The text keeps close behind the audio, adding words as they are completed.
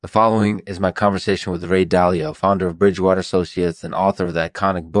The following is my conversation with Ray Dalio, founder of Bridgewater Associates and author of the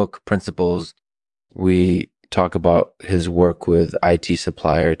iconic book, Principles. We talk about his work with IT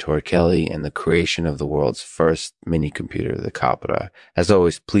supplier Torricelli and the creation of the world's first mini computer, the Copita. As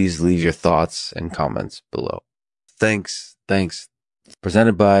always, please leave your thoughts and comments below. Thanks.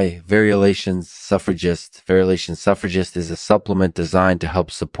 Presented by Variolation Suffragist. Variolation Suffragist is a supplement designed to help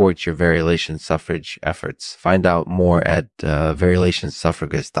support your variolation suffrage efforts. Find out more at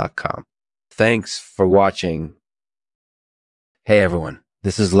variolationsuffragist.com. Thanks for watching. Hey everyone,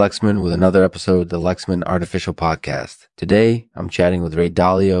 this is Lexman with another episode of the Lexman Artificial Podcast. Today, I'm chatting with Ray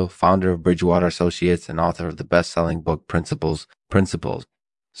Dalio, founder of Bridgewater Associates and author of the best-selling book Principles.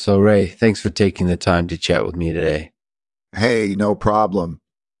 So Ray, thanks for taking the time to chat with me today. Hey, no problem.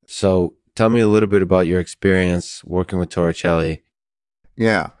 So tell me a little bit about your experience working with Torricelli.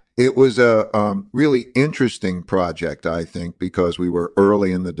 Yeah, it was a really interesting project, I think, because we were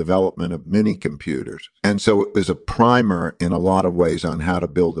early in the development of mini computers. And so it was a primer in a lot of ways on how to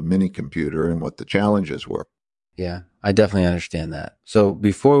build a mini computer and what the challenges were. Yeah, I definitely understand that. So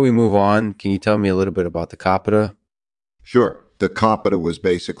before we move on, can you tell me a little bit about the Copita? Sure. The Copita was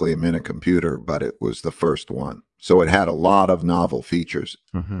basically a mini computer, but it was the first one. So it had a lot of novel features.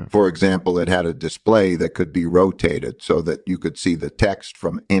 Mm-hmm. For example, it had a display that could be rotated so that you could see the text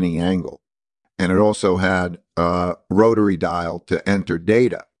from any angle. And it also had a rotary dial to enter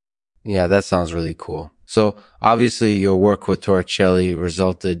data. Yeah, that sounds really cool. So obviously your work with Torricelli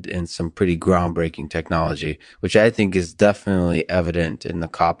resulted in some pretty groundbreaking technology, which I think is definitely evident in the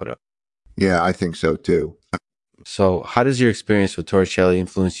Copita. Yeah, I think so too. So how does your experience with Torricelli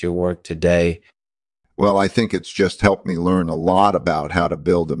influence your work today? Well, I think it's just helped me learn a lot about how to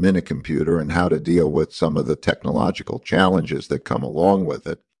build a mini computer and how to deal with some of the technological challenges that come along with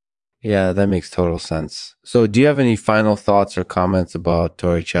it. Yeah, that makes total sense. So do you have any final thoughts or comments about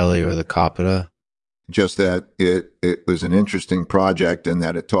Torricelli or the Copita? Just that it was an interesting project and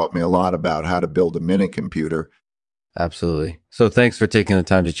that it taught me a lot about how to build a mini computer. Absolutely. So thanks for taking the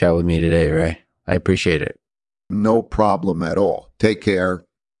time to chat with me today, Ray. I appreciate it. No problem at all. Take care.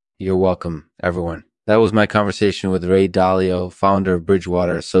 You're welcome, everyone. That was my conversation with Ray Dalio, founder of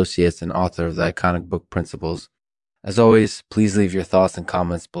Bridgewater Associates and author of the iconic book Principles. As always, please leave your thoughts and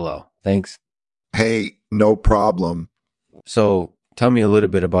comments below. Thanks. Hey, no problem. So tell me a little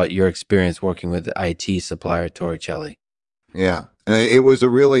bit about your experience working with the IT supplier Torricelli. Yeah. It was a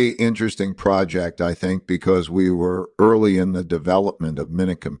really interesting project, I think, because we were early in the development of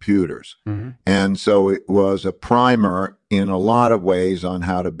mini computers. Mm-hmm. And so it was a primer in a lot of ways on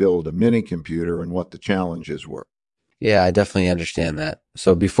how to build a mini computer and what the challenges were. Yeah, I definitely understand that.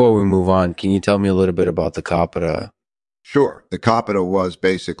 So before we move on, can you tell me a little bit about the Copita? Sure. The Copita was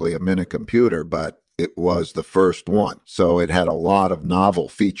basically a mini computer, but it was the first one. So it had a lot of novel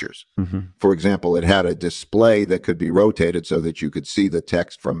features. Mm-hmm. For example, it had a display that could be rotated so that you could see the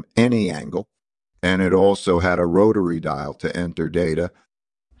text from any angle. And it also had a rotary dial to enter data.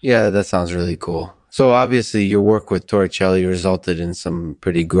 Yeah, that sounds really cool. So obviously your work with Torricelli resulted in some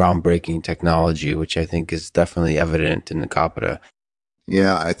pretty groundbreaking technology, which I think is definitely evident in the Copita.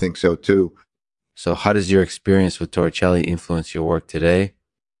 Yeah, I think so too. So how does your experience with Torricelli influence your work today?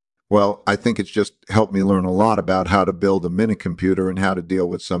 Well, I think it's just helped me learn a lot about how to build a mini computer and how to deal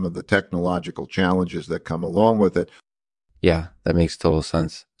with some of the technological challenges that come along with it. Yeah, that makes total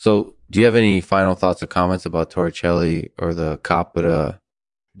sense. So do you have any final thoughts or comments about Torricelli or the Copita?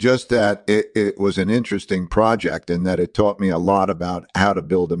 Just that it was an interesting project and that it taught me a lot about how to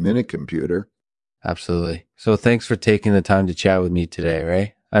build a mini computer. Absolutely. So thanks for taking the time to chat with me today,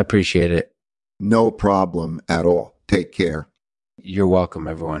 Ray. I appreciate it. No problem at all. Take care. You're welcome,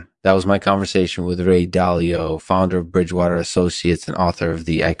 everyone. That was my conversation with Ray Dalio, founder of Bridgewater Associates and author of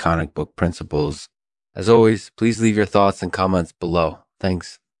the iconic book Principles. As always, please leave your thoughts and comments below.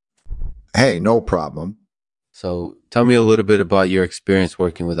 Thanks. Hey, no problem. So tell me a little bit about your experience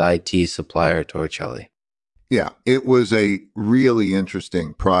working with IT supplier Torricelli. Yeah, it was a really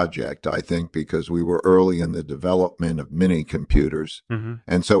interesting project, I think, because we were early in the development of mini computers. Mm-hmm.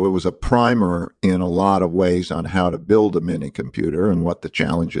 And so it was a primer in a lot of ways on how to build a mini computer and what the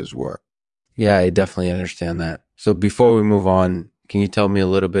challenges were. Yeah, I definitely understand that. So before we move on, can you tell me a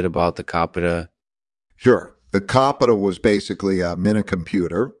little bit about the Copita? Sure. The Copita was basically a mini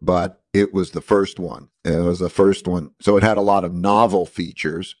computer, but it was the first one. It was the first one. So it had a lot of novel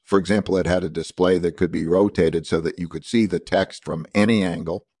features. For example, it had a display that could be rotated so that you could see the text from any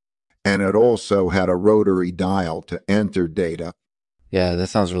angle. And it also had a rotary dial to enter data. Yeah, that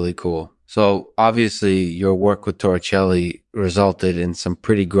sounds really cool. So obviously your work with Torricelli resulted in some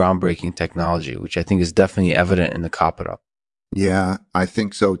pretty groundbreaking technology, which I think is definitely evident in the Copita. Yeah, I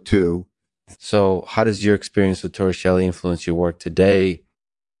think so too. So, how does your experience with Torricelli influence your work today?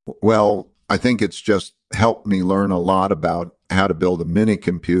 Well, I think it's just helped me learn a lot about how to build a mini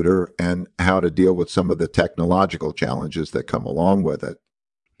computer and how to deal with some of the technological challenges that come along with it.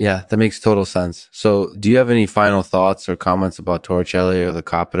 Yeah, that makes total sense. So, do you have any final thoughts or comments about Torricelli or the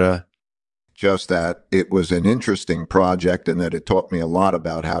Copita? Just that it was an interesting project and that it taught me a lot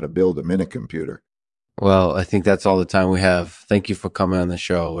about how to build a mini computer. Well, I think that's all the time we have. Thank you for coming on the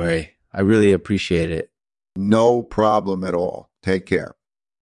show, Ray. I really appreciate it. No problem at all. Take care.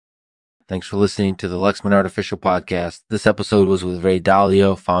 Thanks for listening to the Lexman Artificial Podcast. This episode was with Ray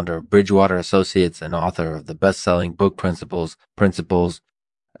Dalio, founder of Bridgewater Associates and author of the best-selling book Principles.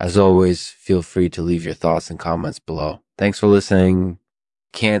 As always, feel free to leave your thoughts and comments below. Thanks for listening.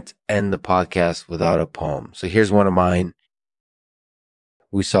 Can't end the podcast without a poem. So here's one of mine.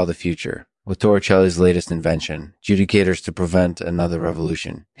 We saw the future with Torricelli's latest invention, judicators to prevent another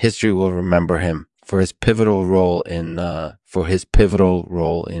revolution. History will remember him for his pivotal role in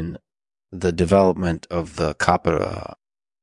the development of the Copita